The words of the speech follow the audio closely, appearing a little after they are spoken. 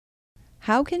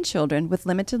How can children with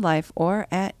limited life or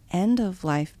at end of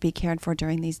life be cared for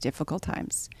during these difficult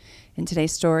times? In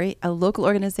today's story, a local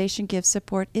organization gives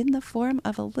support in the form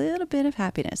of a little bit of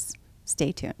happiness.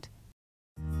 Stay tuned.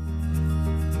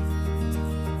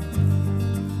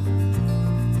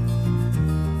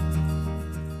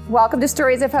 Welcome to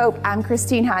Stories of Hope. I'm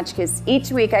Christine Hotchkiss.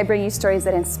 Each week I bring you stories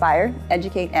that inspire,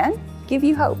 educate, and give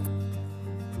you hope.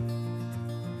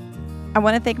 I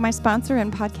want to thank my sponsor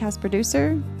and podcast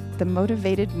producer, the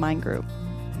Motivated Mind Group.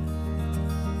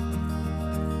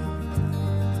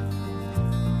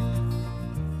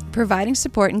 Providing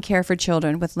support and care for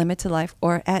children with limited life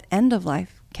or at end of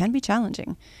life can be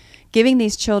challenging. Giving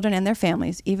these children and their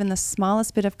families even the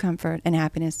smallest bit of comfort and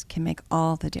happiness can make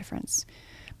all the difference.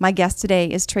 My guest today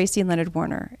is Tracy Leonard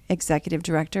Warner, Executive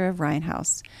Director of Ryan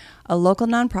House, a local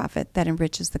nonprofit that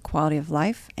enriches the quality of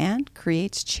life and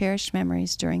creates cherished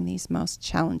memories during these most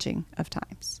challenging of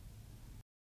times.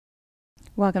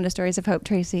 Welcome to Stories of Hope,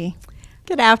 Tracy.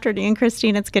 Good afternoon,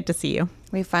 Christine. It's good to see you.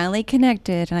 We finally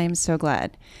connected, and I am so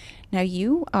glad. Now,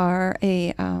 you are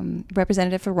a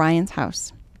representative for Ryan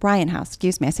House.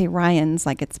 Excuse me. I say Ryan's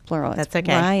like it's plural. That's it's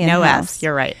okay. Ryan no House. S.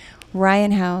 You're right.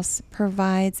 Ryan House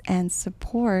provides and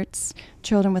supports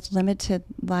children with limited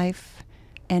life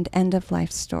and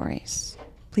end-of-life stories.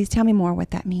 Please tell me more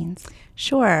what that means.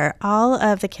 Sure. All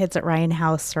of the kids at Ryan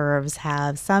House serves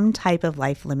have some type of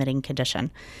life-limiting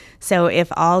condition. So if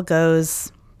all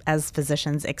goes as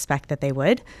physicians expect that they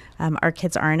would, our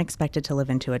kids aren't expected to live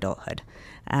into adulthood.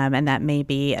 And that may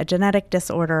be a genetic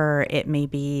disorder. It may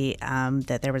be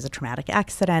that there was a traumatic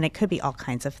accident. It could be all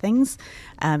kinds of things.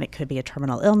 It could be a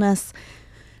terminal illness.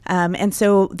 And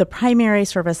so the primary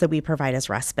service that we provide is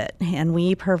respite, and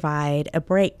we provide a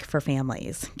break for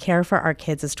families. Care for our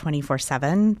kids is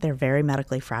 24/7. They're very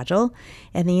medically fragile,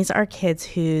 and these are kids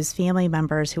whose family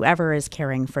members, whoever is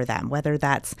caring for them, whether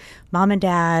that's mom and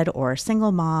dad or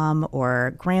single mom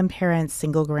or grandparents,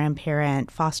 single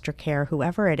grandparent, foster care,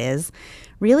 whoever it is,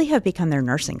 really have become their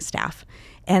nursing staff.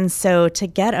 And so to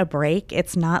get a break,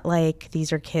 it's not like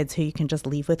these are kids who you can just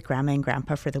leave with grandma and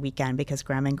grandpa for the weekend because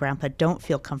grandma and grandpa don't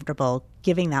feel comfortable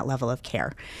giving that level of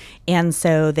care. And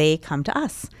so they come to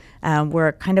us.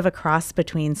 We're kind of a cross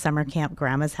between summer camp,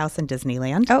 grandma's house, and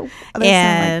Disneyland. Oh, those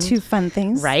sound like two fun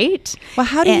things. Right? Well,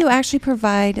 how do you actually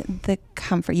provide the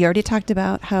comfort? You already talked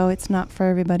about how it's not for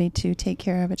everybody to take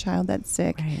care of a child that's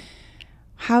sick. Right.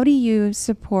 How do you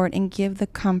support and give the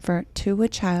comfort to a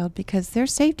child? Because their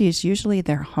safety is usually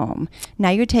their home.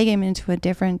 Now you're taking them into a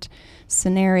different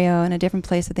scenario and a different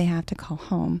place that they have to call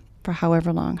home for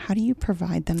however long. How do you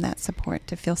provide them that support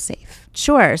to feel safe?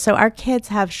 Sure. So our kids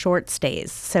have short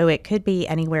stays. So it could be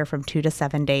anywhere from 2 to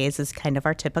 7 days is kind of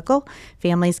our typical.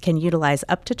 Families can utilize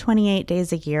up to 28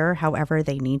 days a year, however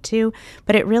they need to.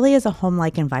 But it really is a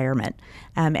home-like environment.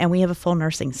 And we have a full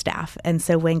nursing staff. And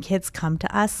so when kids come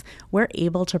to us, we're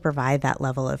able to provide that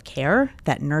level of care,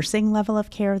 that nursing level of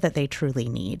care that they truly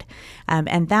need.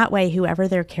 And that way, whoever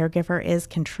their caregiver is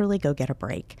can truly go get a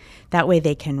break. That way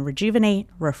they can rejuvenate,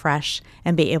 refresh,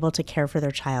 and be able to care for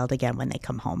their child again when they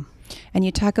come home. And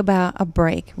you talk about a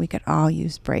break. We could all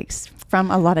use breaks from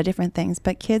a lot of different things,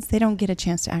 but kids, they don't get a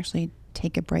chance to actually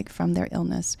take a break from their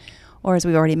illness, or as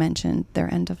we already mentioned,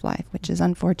 their end of life, which is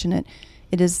unfortunate.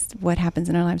 It is what happens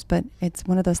in our lives, but it's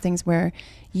one of those things where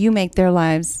you make their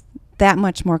lives that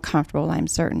much more comfortable, I'm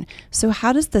certain. So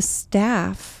how does the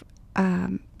staff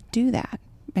do that?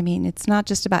 I mean, it's not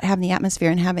just about having the atmosphere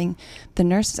and having the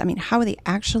nurses. I mean, how are they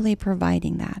actually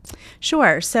providing that?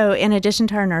 Sure. So in addition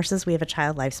to our nurses, we have a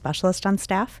child life specialist on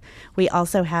staff. We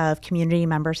also have community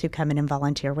members who come in and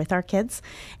volunteer with our kids.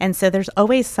 And so there's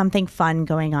always something fun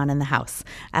going on in the house.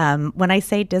 When I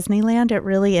say Disneyland, it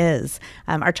really is.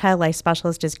 Our child life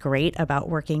specialist is great about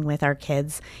working with our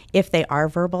kids. If they are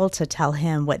verbal, to tell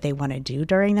him what they want to do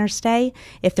during their stay.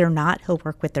 If they're not, he'll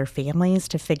work with their families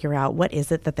to figure out what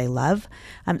is it that they love.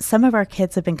 Some of our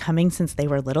kids have been coming since they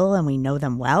were little, and we know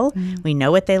them well. We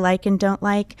know what they like and don't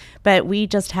like. But we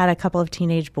just had a couple of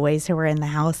teenage boys who were in the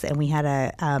house, and we had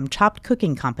a chopped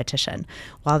cooking competition.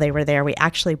 While they were there, we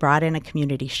actually brought in a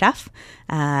community chef,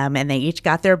 and they each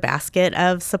got their basket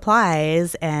of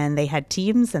supplies, and they had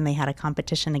teams, and they had a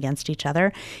competition against each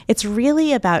other. It's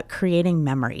really about creating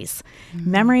memories.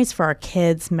 Memories for our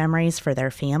kids, memories for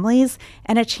their families,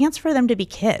 and a chance for them to be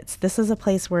kids. This is a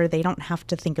place where they don't have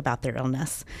to think about their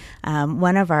illness.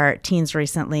 One of our teens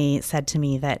recently said to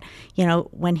me that, you know,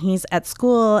 when he's at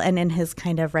school and in his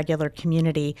kind of regular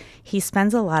community, he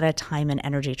spends a lot of time and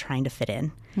energy trying to fit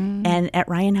in. And at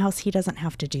Ryan House, he doesn't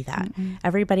have to do that.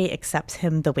 Everybody accepts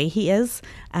him the way he is,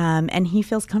 and he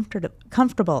feels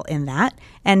comfortable in that.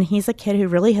 And he's a kid who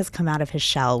really has come out of his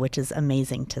shell, which is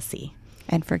amazing to see.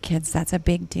 And for kids, that's a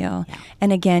big deal. Yeah.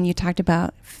 And again, you talked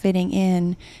about fitting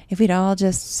in. If we'd all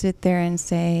just sit there and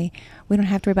say, we don't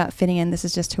have to worry about fitting in, this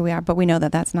is just who we are, but we know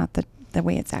that that's not the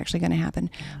way it's actually going to happen.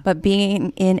 Yeah. But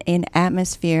being in an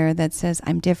atmosphere that says,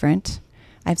 I'm different,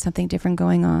 I have something different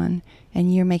going on,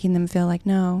 and you're making them feel like,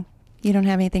 no, you don't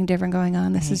have anything different going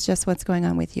on. This is just what's going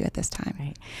on with you at this time.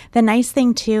 Right. The nice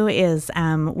thing, too, is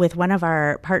with one of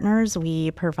our partners, we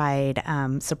provide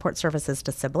support services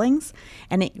to siblings,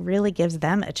 and it really gives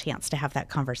them a chance to have that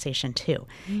conversation, too.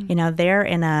 You know, they're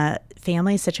in a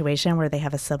family situation where they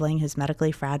have a sibling who's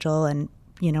medically fragile and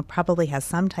probably has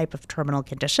some type of terminal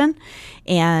condition,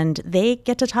 and they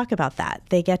get to talk about that.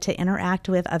 They get to interact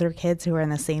with other kids who are in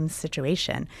the same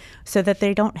situation so that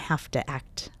they don't have to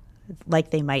act like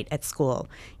they might at school,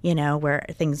 where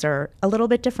things are a little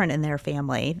bit different in their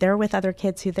family. They're with other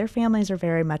kids who their families are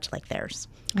very much like theirs.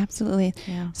 Absolutely.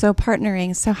 Yeah. So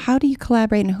partnering. So how do you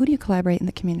collaborate, and who do you collaborate in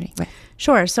the community with?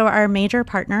 Sure. So our major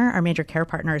care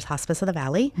partner is Hospice of the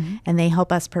Valley, and they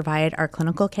help us provide our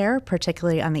clinical care,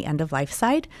 particularly on the end of life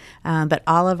side. But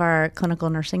all of our clinical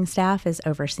nursing staff is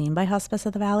overseen by Hospice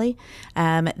of the Valley.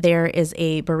 There is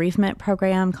a bereavement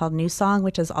program called New Song,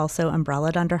 which is also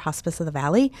umbrellaed under Hospice of the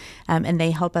Valley, and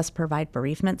they help us provide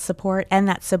bereavement support and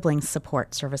that sibling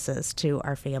support services to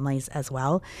our families as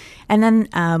well. And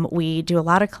then we do a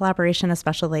lot of collaboration,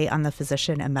 especially on the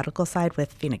physician and medical side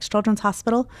with Phoenix Children's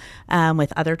Hospital,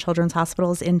 with other children's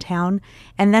hospitals in town,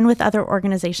 and then with other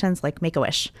organizations like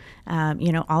Make-A-Wish.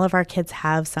 All of our kids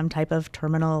have some type of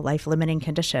terminal life-limiting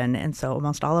condition, and so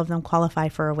almost all of them qualify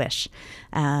for a wish.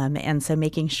 And so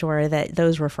making sure that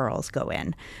those referrals go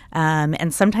in.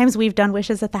 And sometimes we've done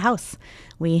wishes at the house.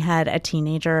 We had a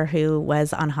teenager who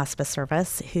was on hospice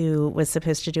service who was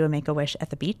supposed to do a Make-A-Wish at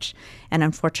the beach, and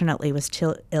unfortunately was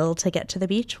too ill to get to the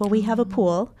beach. Well, we have a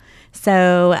pool,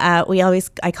 so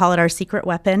I call it our secret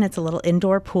weapon. It's a little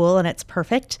indoor pool, and it's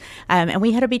perfect. And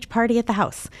we had a beach party at the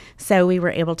house, so we were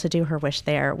able to do her wish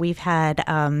there. We've had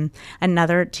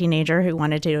another teenager who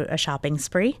wanted to do a shopping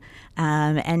spree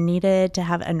and needed to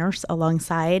have a nurse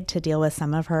alongside to deal with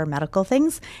some of her medical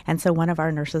things, and so one of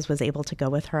our nurses was able to go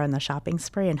with her on the shopping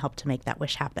spree and help to make that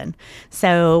wish happen.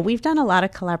 So we've done a lot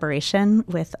of collaboration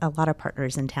with a lot of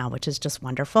partners in town, which is just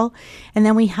wonderful. And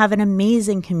then we have an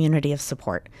amazing community of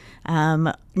support.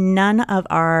 None of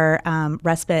our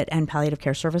respite and palliative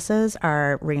care services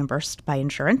are reimbursed by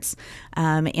insurance.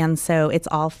 And so it's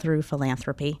all through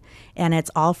philanthropy, and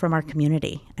it's all from our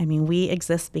community. I mean, we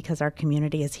exist because our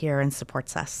community is here and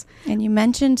supports us. And you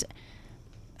mentioned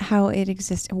how it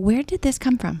exists. Where did this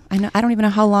come from? I don't even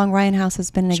know how long Ryan House has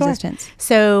been in existence.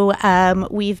 So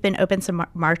we've been open since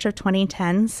March of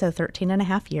 2010, so 13 and a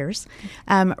half years.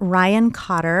 Ryan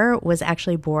Cotter was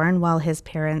actually born while his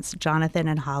parents, Jonathan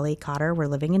and Holly Cotter, were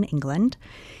living in England.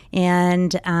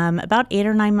 And about 8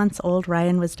 or 9 months old,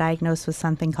 Ryan was diagnosed with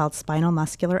something called spinal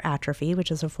muscular atrophy, which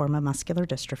is a form of muscular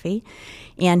dystrophy.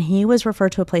 And he was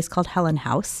referred to a place called Helen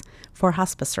House for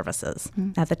hospice services.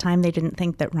 At the time, they didn't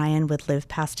think that Ryan would live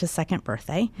past his 2nd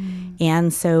birthday.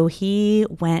 And so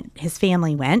his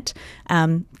family went.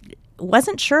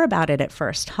 Wasn't sure about it at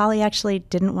first. Holly actually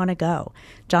didn't want to go.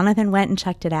 Jonathan went and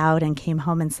checked it out and came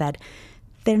home and said,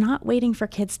 they're not waiting for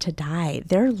kids to die.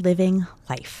 They're living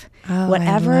life. Oh,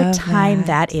 whatever time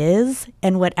that is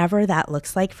and whatever that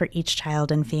looks like for each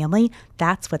child and family,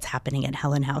 that's what's happening at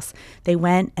Helen House. They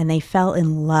went and they fell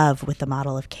in love with the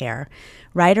model of care.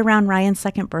 Right around Ryan's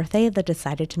 2nd birthday, they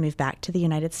decided to move back to the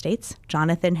United States.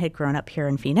 Jonathan had grown up here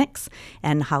in Phoenix,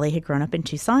 and Holly had grown up in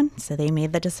Tucson, so they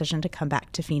made the decision to come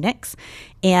back to Phoenix.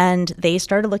 And they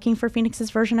started looking for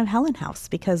Phoenix's version of Helen House,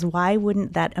 because why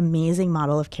wouldn't that amazing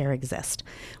model of care exist?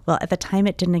 Well, at the time,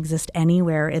 it didn't exist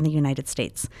anywhere in the United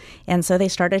States. And so they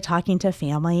started talking to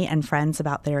family and friends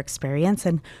about their experience,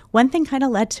 and one thing kind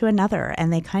of led to another,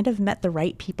 and they kind of met the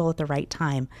right people at the right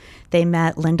time. They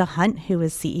met Linda Hunt, who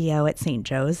was CEO at St.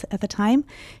 Joe's at the time,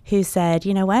 who said,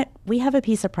 you know what, we have a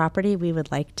piece of property we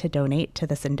would like to donate to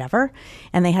this endeavor.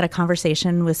 And they had a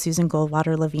conversation with Susan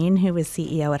Goldwater Levine, who was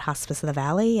CEO at Hospice of the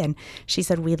Valley, and she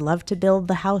said, we'd love to build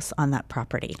the house on that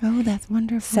property. Oh, that's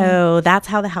wonderful. So that's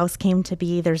how the house came to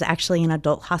be. There's actually an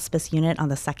adult hospice unit on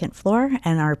the 2nd floor,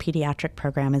 and our pediatric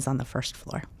program is on the 1st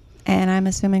floor. And I'm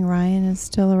assuming Ryan is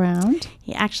still around?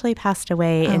 He actually passed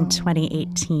away in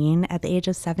 2018 at the age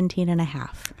of 17 and a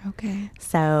half. Okay.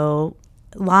 So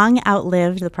long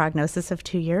outlived the prognosis of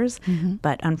 2 years,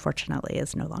 but unfortunately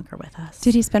is no longer with us.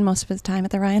 Did he spend most of his time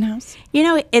at the Ryan house? You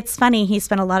know, it's funny. He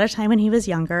spent a lot of time when he was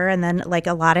younger, and then, like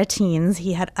a lot of teens,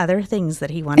 he had other things that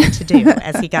he wanted to do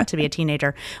as he got to be a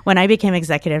teenager. When I became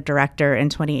executive director in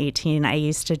 2018, I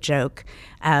used to joke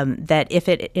that if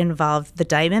it involved the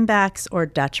Diamondbacks or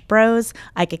Dutch Bros,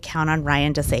 I could count on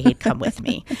Ryan to say he'd come with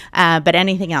me. But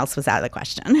anything else was out of the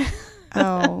question.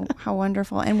 Oh, how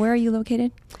wonderful. And where are you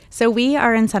located? So we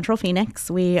are in Central Phoenix.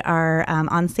 We are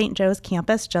on St. Joe's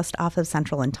campus, just off of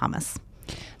Central and Thomas.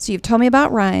 So you've told me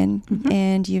about Ryan,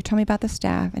 and you've told me about the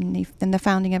staff and the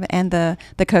founding of it and the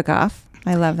cook-off.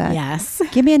 I love that. Yes.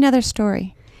 Give me another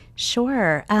story.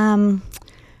 Sure.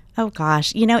 Oh,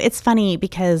 gosh. You know, it's funny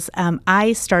because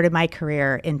I started my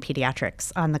career in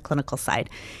pediatrics on the clinical side.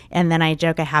 And then I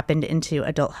joke I happened into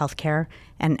adult healthcare,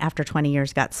 and after 20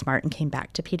 years got smart and came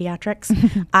back to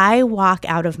pediatrics. I walk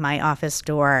out of my office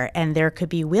door and there could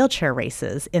be wheelchair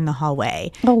races in the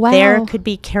hallway. Oh, wow. There could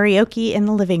be karaoke in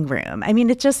the living room. I mean,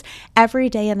 it's just every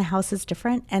day in the house is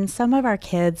different. And some of our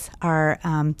kids are,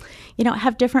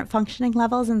 have different functioning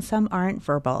levels and some aren't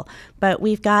verbal. But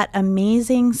we've got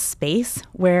amazing space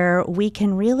where we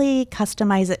can really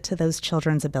customize it to those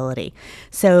children's ability.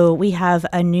 So we have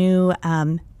a new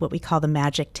what we call the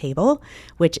Magic Table,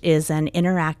 which is an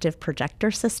interactive projector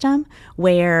system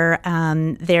where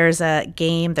there's a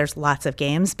game, there's lots of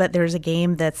games, but there's a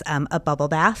game that's a bubble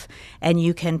bath, and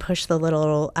you can push the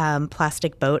little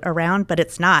plastic boat around, but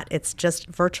it's not. It's just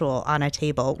virtual on a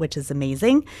table, which is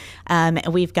amazing. And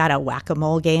we've got a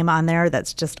whack-a-mole game on there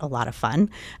that's just a lot of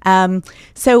fun.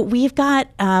 So we've got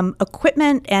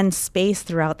equipment and space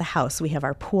throughout the house. We have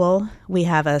our pool. We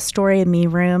have a Story of Me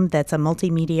room that's a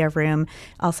multimedia room,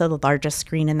 also the largest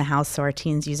screen in the house, so our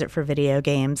teens use it for video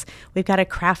games. We've got a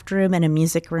craft room and a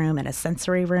music room and a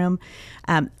sensory room.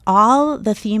 All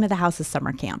the theme of the house is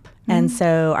summer camp. And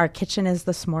so our kitchen is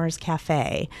the S'mores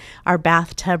Cafe. Our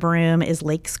bathtub room is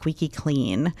Lake Squeaky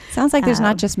Clean. Sounds like there's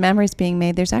not just memories being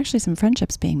made. There's actually some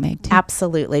friendships being made, too.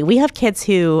 Absolutely. We have kids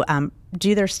who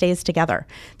do their stays together.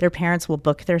 Their parents will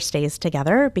book their stays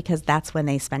together because that's when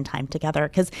they spend time together.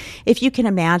 Because if you can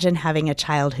imagine having a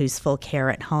child who's full care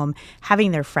at home,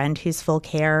 having their friend who's full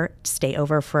care stay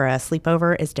over for a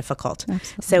sleepover is difficult.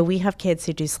 Absolutely. So we have kids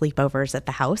who do sleepovers at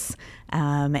the house,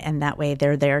 and that way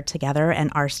they're there together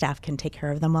and our staff can take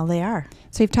care of them while they are.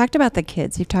 So you've talked about the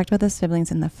kids, you've talked about the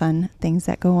siblings and the fun things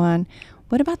that go on.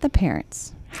 What about the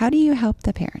parents? How do you help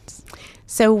the parents?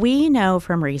 So we know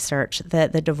from research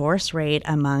that the divorce rate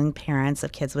among parents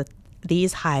of kids with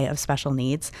these high of special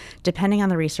needs, depending on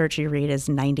the research you read, is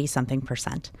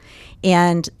 90-something%.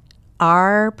 And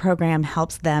our program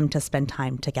helps them to spend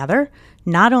time together,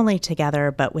 not only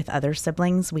together, but with other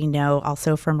siblings. We know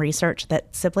also from research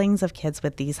that siblings of kids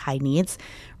with these high needs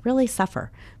really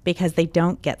suffer because they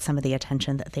don't get some of the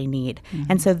attention that they need.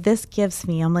 And so this gives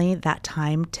family that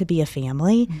time to be a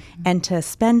family and to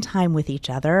spend time with each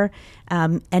other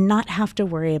and not have to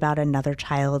worry about another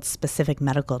child's specific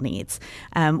medical needs.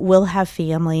 We'll have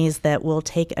families that will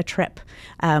take a trip.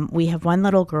 We have one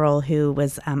little girl who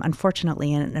was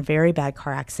unfortunately in a very bad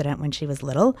car accident when she was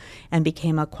little and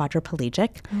became a quadriplegic.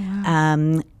 Oh,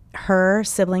 wow. Her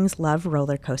siblings love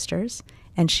roller coasters,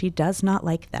 and she does not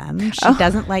like them. She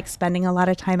doesn't like spending a lot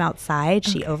of time outside.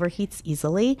 She overheats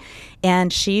easily,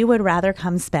 and she would rather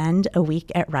come spend a week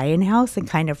at Ryan House and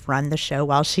kind of run the show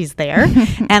while she's there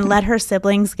and let her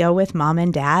siblings go with mom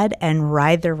and dad and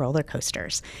ride their roller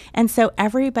coasters. And so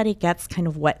everybody gets kind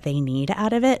of what they need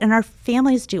out of it, and our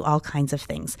families do all kinds of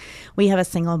things. We have a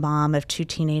single mom of 2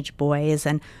 teenage boys,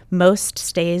 and most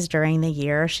stays during the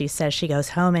year, she says she goes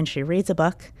home and she reads a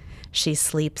book, she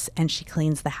sleeps, and she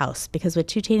cleans the house because with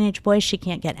 2 teenage boys, she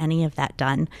can't get any of that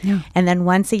done. Yeah. And then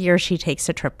once a year, she takes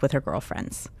a trip with her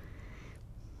girlfriends.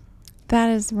 That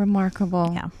is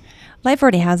remarkable. Yeah. Life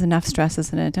already has enough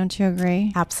stresses in it, don't you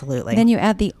agree? Absolutely. Then you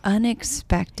add the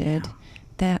unexpected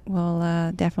that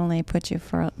will definitely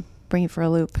bring you for a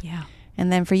loop. Yeah.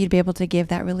 And then for you to be able to give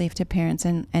that relief to parents.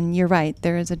 And you're right,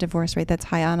 there is a divorce rate that's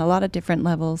high on a lot of different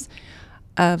levels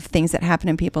of things that happen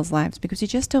in people's lives because you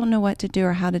just don't know what to do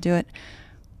or how to do it,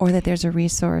 or that there's a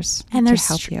resource and to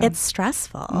help you. It's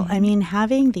stressful. I mean,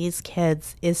 having these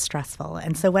kids is stressful.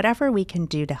 And so whatever we can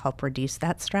do to help reduce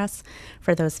that stress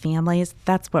for those families,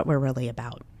 that's what we're really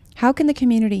about. How can the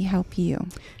community help you?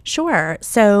 Sure.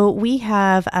 So we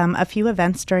have a few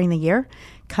events during the year.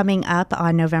 coming up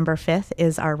on November 5th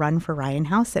is our Run for Ryan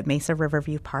House at Mesa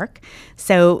Riverview Park.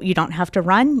 So you don't have to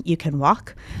run, you can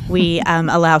walk. We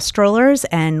allow strollers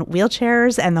and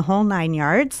wheelchairs and the whole 9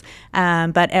 yards.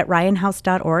 But at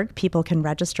ryanhouse.org, people can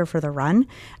register for the run.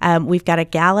 We've got a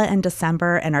gala in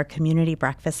December and our community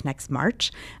breakfast next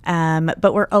March.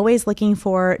 But we're always looking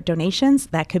for donations.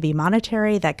 That could be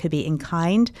monetary, that could be in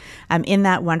kind. In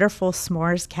that wonderful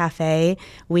s'mores cafe,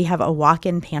 we have a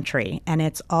walk-in pantry, and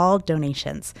it's all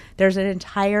donations. There's an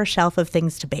entire shelf of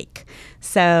things to bake.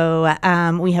 So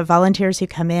we have volunteers who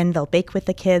come in, they'll bake with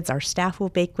the kids, our staff will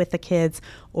bake with the kids,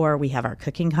 or we have our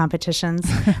cooking competitions.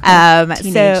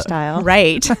 Teenage style.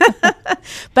 Right.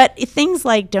 But things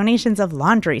like donations of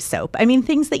laundry soap, I mean,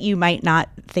 things that you might not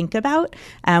think about.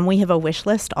 We have a wish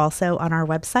list also on our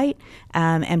website,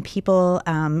 and people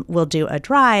will do a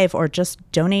drive or just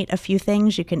donate a few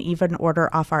things. You can even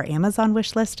order off our Amazon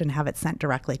wish list and have it sent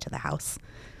directly to the house.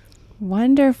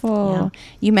 Wonderful. Yeah.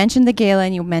 You mentioned the gala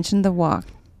and you mentioned the walk.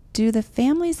 Do the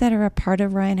families that are a part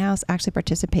of Ryan House actually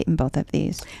participate in both of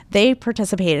these? They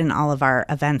participate in all of our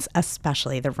events,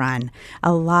 especially the run.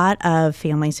 A lot of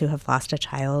families who have lost a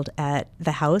child at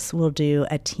the house will do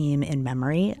a team in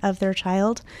memory of their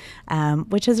child,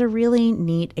 which is a really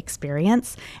neat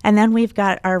experience. And then we've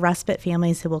got our respite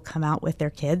families who will come out with their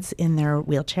kids in their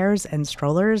wheelchairs and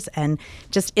strollers. And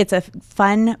just, it's a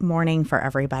fun morning for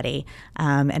everybody.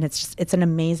 And it's an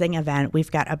amazing event.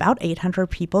 We've got about 800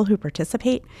 people who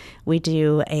participate. We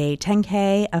do a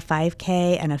 10K, a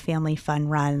 5K, and a family fun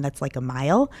run that's like a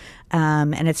mile.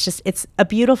 And it's a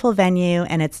beautiful venue,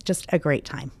 and it's just a great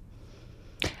time.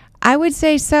 I would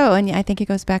say so. And I think it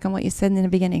goes back on what you said in the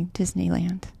beginning,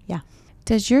 Disneyland. Yeah.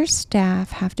 Does your staff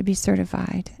have to be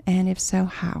certified? And if so,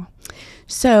 how?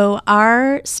 So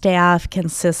our staff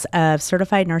consists of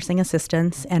certified nursing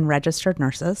assistants and registered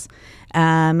nurses,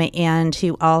 and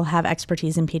who all have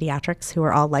expertise in pediatrics, who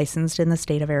are all licensed in the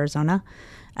state of Arizona.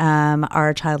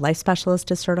 Our child life specialist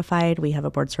is certified. We have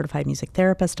a board certified music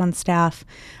therapist on staff.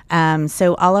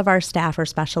 So all of our staff are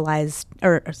specialized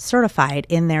or certified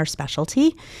in their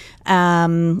specialty.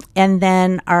 And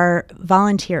then our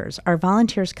volunteers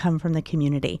come from the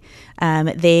community.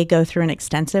 They go through an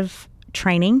extensive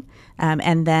training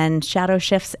and then shadow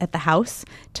shifts at the house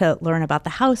to learn about the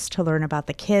house, to learn about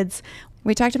the kids.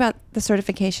 We talked about the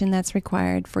certification that's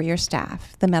required for your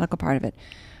staff, the medical part of it.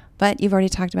 But you've already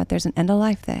talked about there's an end of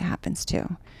life that happens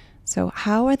too. So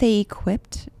how are they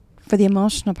equipped for the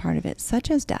emotional part of it, such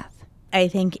as death? I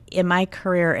think in my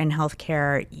career in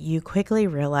healthcare, you quickly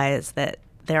realize that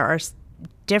there are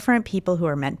different people who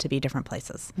are meant to be different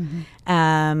places.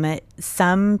 Mm-hmm.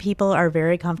 Some people are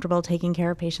very comfortable taking care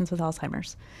of patients with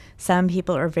Alzheimer's. Some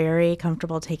people are very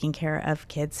comfortable taking care of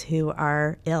kids who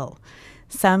are ill.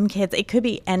 Some kids, it could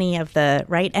be any of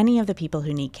the people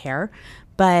who need care,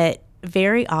 but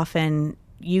very often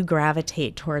you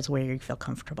gravitate towards where you feel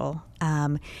comfortable.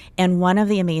 And one of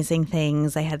the amazing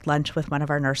things, I had lunch with one of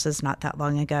our nurses not that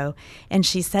long ago, and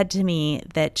she said to me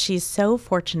that she's so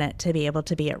fortunate to be able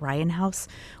to be at Ryan House,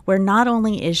 where not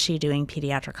only is she doing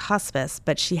pediatric hospice,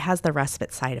 but she has the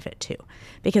respite side of it too.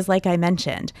 Because like I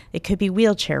mentioned, it could be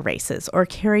wheelchair races or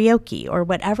karaoke or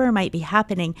whatever might be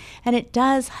happening, and it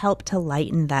does help to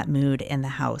lighten that mood in the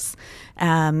house.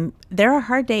 There are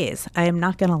hard days, I am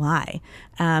not going to lie.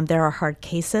 There are hard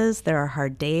cases, there are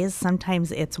hard days.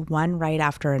 Sometimes it's one right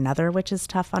after another, which is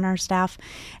tough on our staff.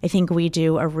 I think we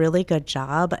do a really good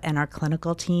job, and our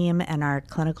clinical team and our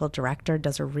clinical director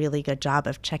does a really good job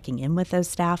of checking in with those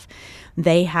staff.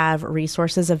 They have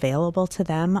resources available to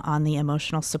them on the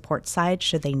emotional support side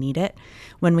should they need it.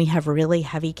 When we have really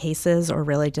heavy cases or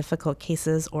really difficult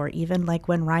cases, or even like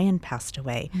when Ryan passed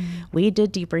away, we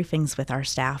did debriefings with our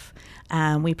staff.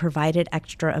 We provided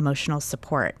extra emotional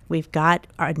support. We've got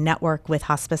our network with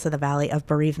Hospice of the Valley of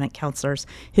bereavement counselors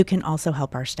who can also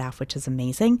help our staff, which is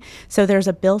amazing. So there's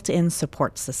a built-in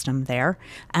support system there.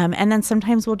 And then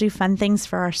sometimes we'll do fun things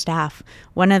for our staff.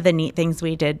 One of the neat things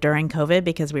we did during COVID,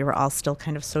 because we were all still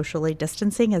kind of socially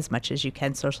distancing as much as you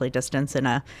can socially distance in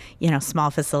a small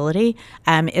facility,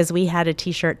 is we had a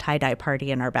t-shirt tie-dye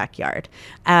party in our backyard.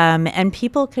 And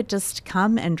people could just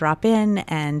come and drop in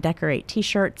and decorate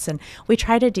t-shirts. And we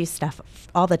try to do stuff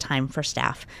all the time for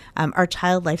staff. Our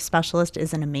child life specialist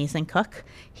is an amazing cook.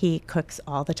 He cooks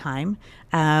all the time.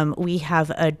 We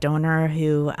have a donor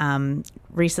who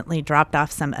recently dropped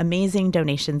off some amazing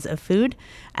donations of food.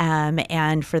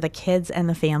 And for the kids and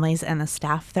the families and the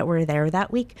staff that were there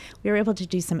that week, we were able to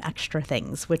do some extra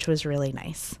things, which was really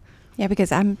nice. Yeah,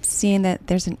 because I'm seeing that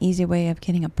there's an easy way of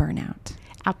getting a burnout.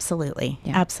 Absolutely.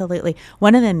 Yeah. Absolutely.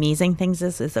 One of the amazing things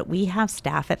is that we have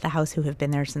staff at the house who have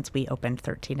been there since we opened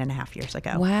 13 and a half years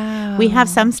ago. Wow. We have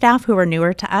some staff who are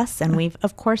newer to us, and we've,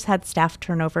 of course, had staff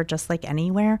turnover just like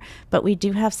anywhere, but we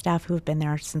do have staff who have been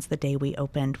there since the day we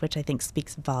opened, which I think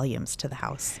speaks volumes to the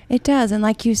house. It does. And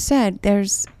like you said,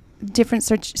 there's different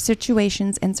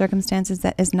situations and circumstances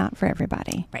that is not for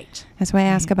everybody. Right. That's why I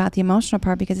ask about the emotional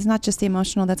part, because it's not just the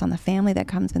emotional that's on the family that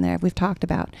comes in there, we've talked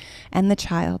about, and the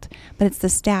child, but it's the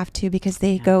staff too, because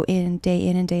they go in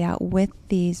and day out with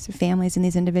these families and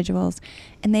these individuals,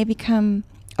 and they become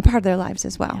a part of their lives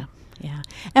as well. Yeah.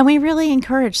 And we really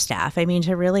encourage staff,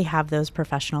 to really have those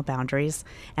professional boundaries,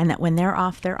 and that when they're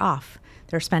off, they're off.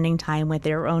 They're spending time with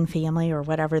their own family or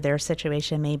whatever their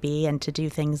situation may be, and to do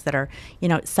things that are,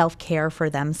 self-care for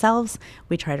themselves.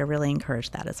 We try to really encourage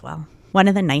that as well. One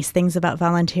of the nice things about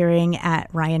volunteering at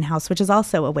Ryan House, which is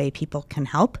also a way people can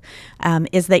help,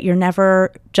 is that you're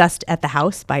never just at the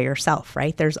house by yourself,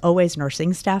 right? There's always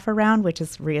nursing staff around, which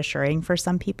is reassuring for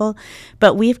some people.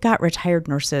 But we've got retired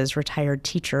nurses, retired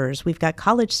teachers. We've got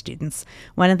college students.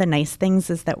 One of the nice things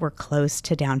is that we're close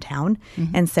to downtown.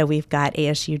 Mm-hmm. And so we've got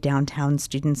ASU downtown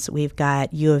students. We've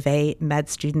got U of A med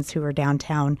students who are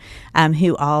downtown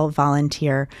who all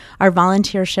volunteer. Our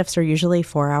volunteer shifts are usually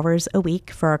 4 hours a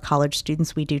week. For our college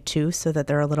students, we do 2 so that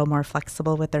they're a little more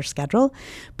flexible with their schedule.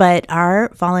 But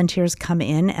our volunteers come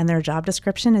in and their job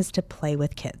description is to play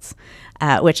with kids,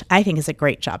 which I think is a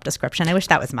great job description. I wish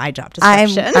that was my job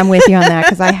description. I'm with you on that,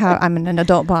 because I'm in an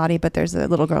adult body, but there's a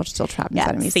little girl still trapped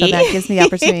inside of me. See? So that gives me the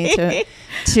opportunity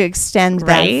to extend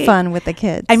that fun with the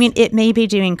kids. It may be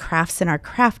doing crafts in our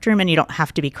craft room, and you don't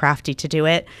have to be crafty to do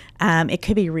it. It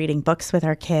could be reading books with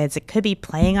our kids. It could be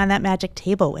playing on that magic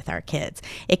table with our kids.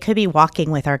 It could be walking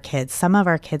with our kids. Some of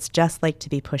our kids just like to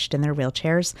be pushed in their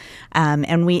wheelchairs. And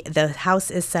the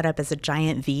house is set up as a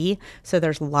giant V, so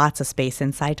there's lots of space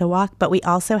inside to walk. But we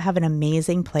also have an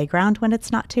amazing playground when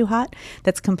it's not too hot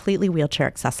that's completely wheelchair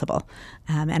accessible,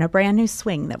 and a brand new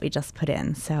swing that we just put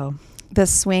in. So the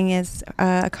swing is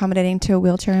accommodating to a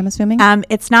wheelchair, I'm assuming?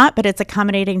 It's not, but it's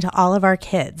accommodating to all of our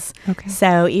kids. Okay.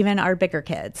 So even our bigger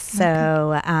kids.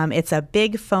 So it's a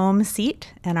big foam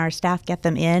seat, and our staff get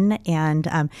them in,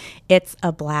 and it's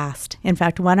a blast. In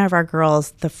fact, one of our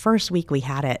girls, the first week we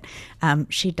had it,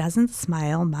 she doesn't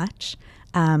smile much.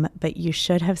 But you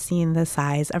should have seen the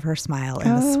size of her smile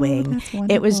in the swing.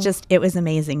 It was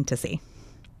amazing to see.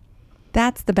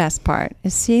 That's the best part,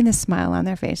 is seeing the smile on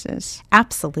their faces.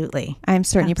 Absolutely. I'm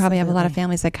certain you probably have a lot of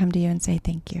families that come to you and say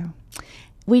thank you.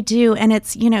 We do. And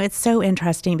it's so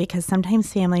interesting, because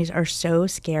sometimes families are so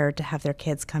scared to have their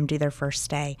kids come do their first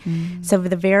stay. Mm. So for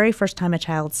the very first time a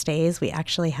child stays, we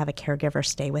actually have a caregiver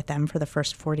stay with them for the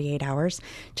first 48 hours,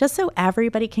 just so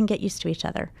everybody can get used to each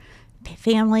other.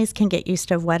 Families can get used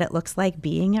to what it looks like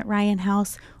being at Ryan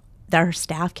House. Our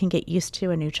staff can get used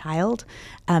to a new child.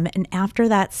 And after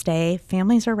that stay,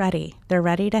 families are ready. They're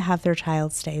ready to have their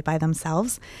child stay by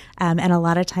themselves. And a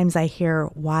lot of times I hear,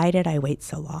 why did I wait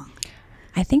so long?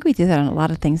 I think we do that on a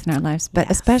lot of things in our lives, but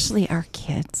Yes. especially our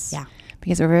kids. Yeah.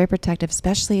 Because we're very protective,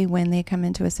 especially when they come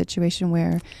into a situation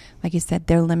where, like you said,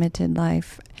 their limited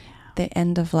life, the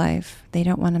end of life, they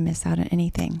don't want to miss out on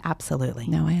anything. Absolutely.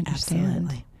 No, I understand.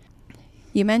 Absolutely.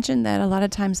 You mentioned that a lot of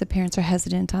times the parents are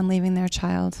hesitant on leaving their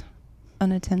child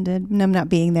unattended. Them not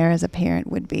being there as a parent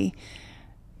would be.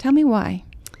 Tell me why.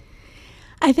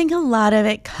 I think a lot of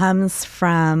it comes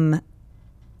from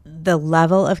the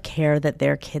level of care that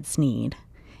their kids need.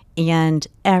 And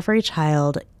every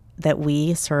child that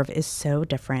we serve is so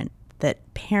different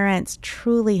that parents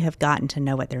truly have gotten to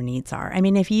know what their needs are.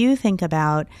 If you think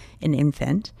about an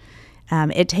infant,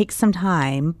 it takes some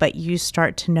time, but you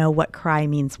start to know what cry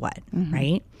means what, mm-hmm.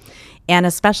 right? And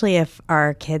especially if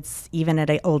our kids, even at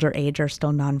an older age, are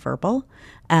still nonverbal,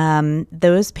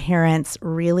 those parents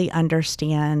really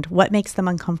understand what makes them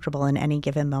uncomfortable in any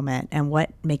given moment and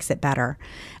what makes it better.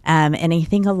 And I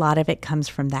think a lot of it comes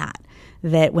from that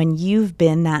when you've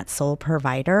been that sole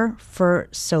provider for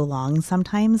so long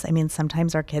sometimes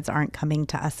our kids aren't coming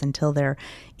to us until they're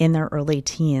in their early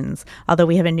teens, although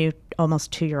we have a new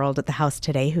almost 2-year-old at the house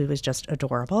today who was just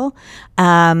adorable.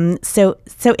 So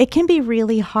it can be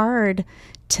really hard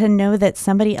to know that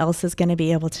somebody else is going to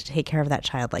be able to take care of that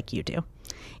child like you do.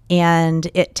 And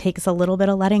it takes a little bit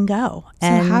of letting go. So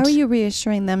how are you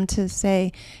reassuring them to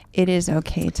say it is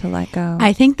okay to let go?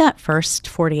 I think that first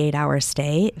 48-hour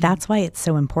stay, that's why it's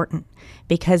so important.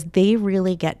 because they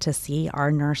really get to see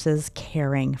our nurses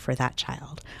caring for that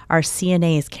child, our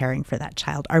CNAs caring for that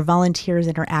child, our volunteers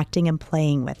interacting and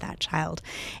playing with that child.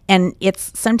 And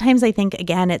it's sometimes, I think,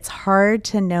 again, it's hard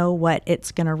to know what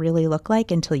it's going to really look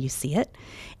like until you see it.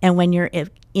 And when you're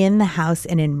in the house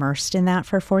and immersed in that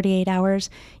for 48 hours,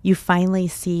 you finally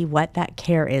see what that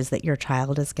care is that your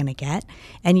child is going to get.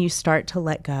 And you start to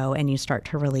let go and you start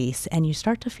to release and you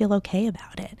start to feel okay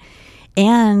about it.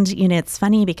 And, it's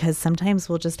funny because sometimes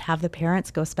we'll just have the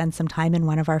parents go spend some time in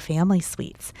one of our family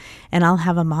suites. And I'll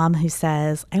have a mom who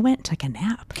says, I went and took a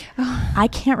nap. I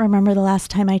can't remember the last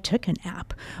time I took a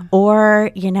nap.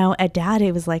 Or, a dad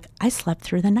who was like, I slept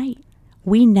through the night.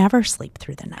 We never sleep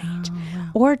through the night. Oh, wow.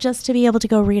 Or just to be able to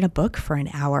go read a book for an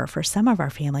hour for some of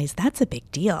our families, that's a big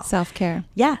deal. Self-care.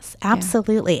 Yes,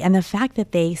 absolutely. Yeah. And the fact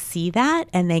that they see that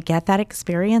and they get that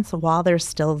experience while they're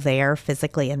still there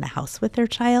physically in the house with their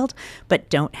child, but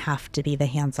don't have to be the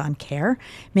hands-on care,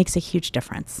 makes a huge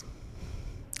difference.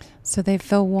 So they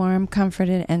feel warm,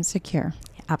 comforted, and secure.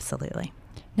 Absolutely.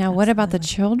 Now, what about the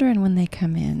children when they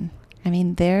come in? I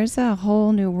mean, there's a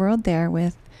whole new world there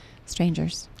with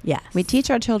strangers. Yes. We teach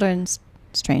our children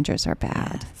strangers are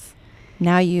bad. Yes.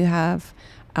 Now you have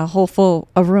a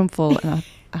room full,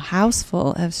 a house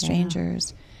full of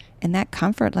strangers. Yeah. And that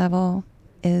comfort level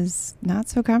is not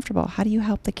so comfortable. How do you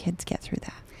help the kids get through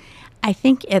that? I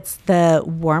think it's the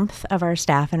warmth of our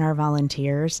staff and our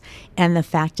volunteers and the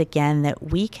fact, again, that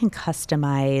we can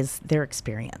customize their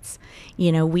experience.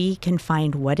 We can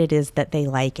find what it is that they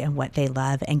like and what they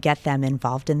love and get them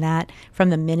involved in that from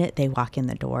the minute they walk in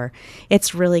the door.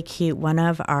 It's really cute. One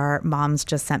of our moms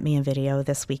just sent me a video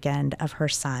this weekend of her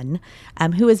son,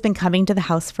 who has been coming to the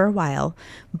house for a while,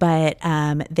 but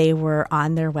they were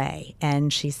on their way.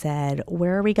 And she said,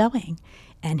 "Where are we going?"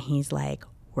 And he's like,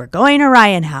 "We're going to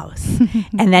Ryan House."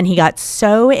 And then he got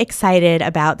so excited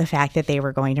about the fact that they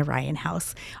were going to Ryan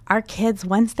House. Our kids,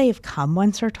 once they've come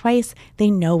once or twice, they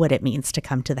know what it means to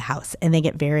come to the house and they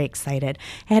get very excited.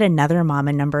 I had another mom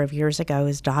a number of years ago,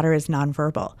 whose daughter is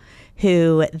nonverbal,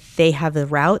 who they have the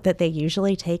route that they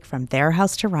usually take from their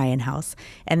house to Ryan House.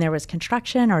 And there was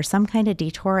construction or some kind of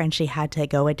detour and she had to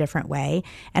go a different way.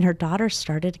 And her daughter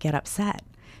started to get upset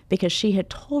because she had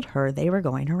told her they were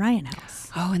going to Ryan House.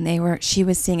 Oh, and she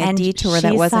was seeing a detour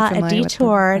that wasn't familiar with. A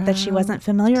detour that she wasn't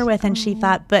familiar with, and she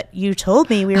thought, "But you told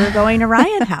me we were going to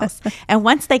Ryan House." And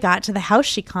once they got to the house,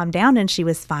 she calmed down and she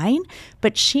was fine,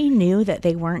 but she knew that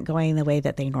they weren't going the way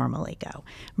that they normally go.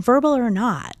 Verbal or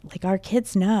not, like our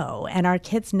kids know, and our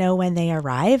kids know when they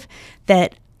arrive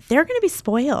that they're going to be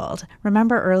spoiled.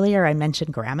 Remember earlier I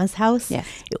mentioned Grandma's house? Yes.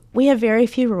 We have very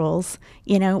few rules.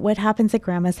 What happens at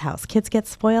Grandma's house? Kids get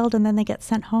spoiled and then they get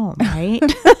sent home, right?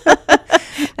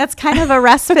 That's kind of a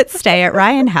respite stay at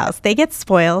Ryan House. They get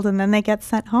spoiled and then they get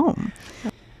sent home.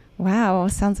 Wow,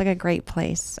 sounds like a great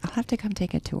place. I'll have to come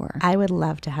take a tour. I would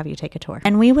love to have you take a tour.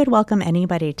 And we would welcome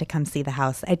anybody to come see the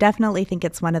house. I definitely think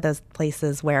it's one of those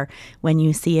places where when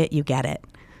you see it, you get it.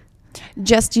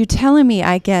 Just you telling me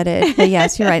I get it. But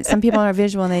yes, you're right. Some people are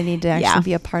visual and they need to actually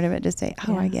be a part of it to say,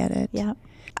 I get it. Yeah.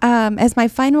 As my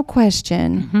final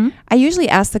question, I usually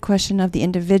ask the question of the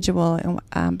individual,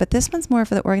 but this one's more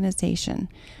for the organization.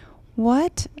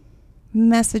 What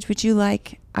message would you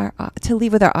like to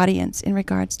leave with our audience in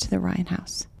regards to the Ryan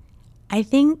House? I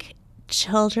think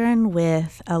children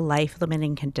with a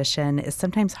life-limiting condition is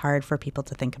sometimes hard for people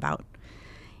to think about.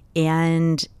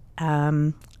 And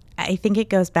I think it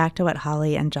goes back to what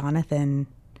Holly and Jonathan,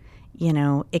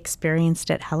 experienced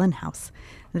at Helen House,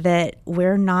 that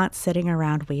we're not sitting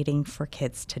around waiting for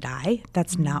kids to die.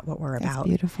 That's not what we're about. That's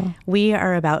beautiful. We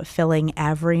are about filling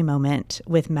every moment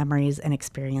with memories and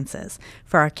experiences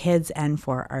for our kids and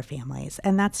for our families.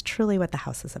 And that's truly what the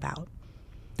house is about.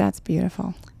 That's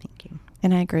beautiful. Thank you.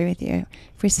 And I agree with you.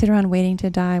 If we sit around waiting to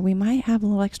die, we might have a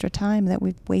little extra time that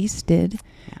we've wasted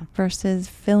versus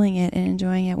filling it and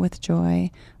enjoying it with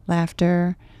joy,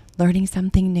 laughter, learning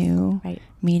something new,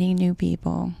 meeting new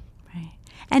people. Right.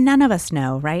 And none of us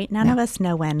know, right? None of us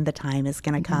know when the time is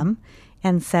going to come.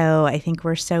 And so I think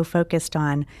we're so focused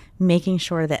on making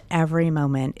sure that every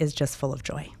moment is just full of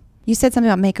joy. You said something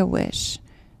about Make-A-Wish.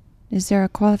 Is there a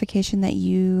qualification that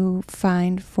you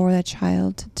find for the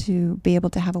child to be able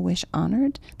to have a wish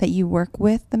honored, that you work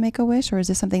with the Make-A-Wish, or is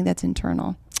this something that's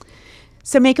internal?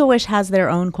 So Make-A-Wish has their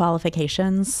own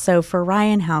qualifications. So for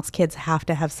Ryan House, kids have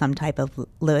to have some type of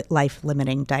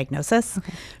life-limiting diagnosis.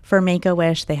 Okay. For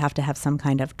Make-A-Wish, they have to have some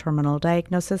kind of terminal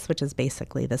diagnosis, which is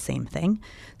basically the same thing.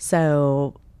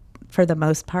 So for the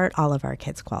most part, all of our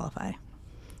kids qualify.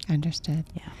 Understood.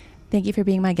 Yeah. Thank you for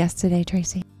being my guest today,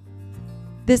 Tracy.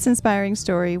 This inspiring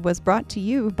story was brought to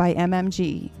you by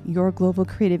MMG, your global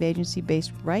creative agency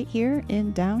based right here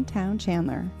in downtown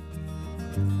Chandler.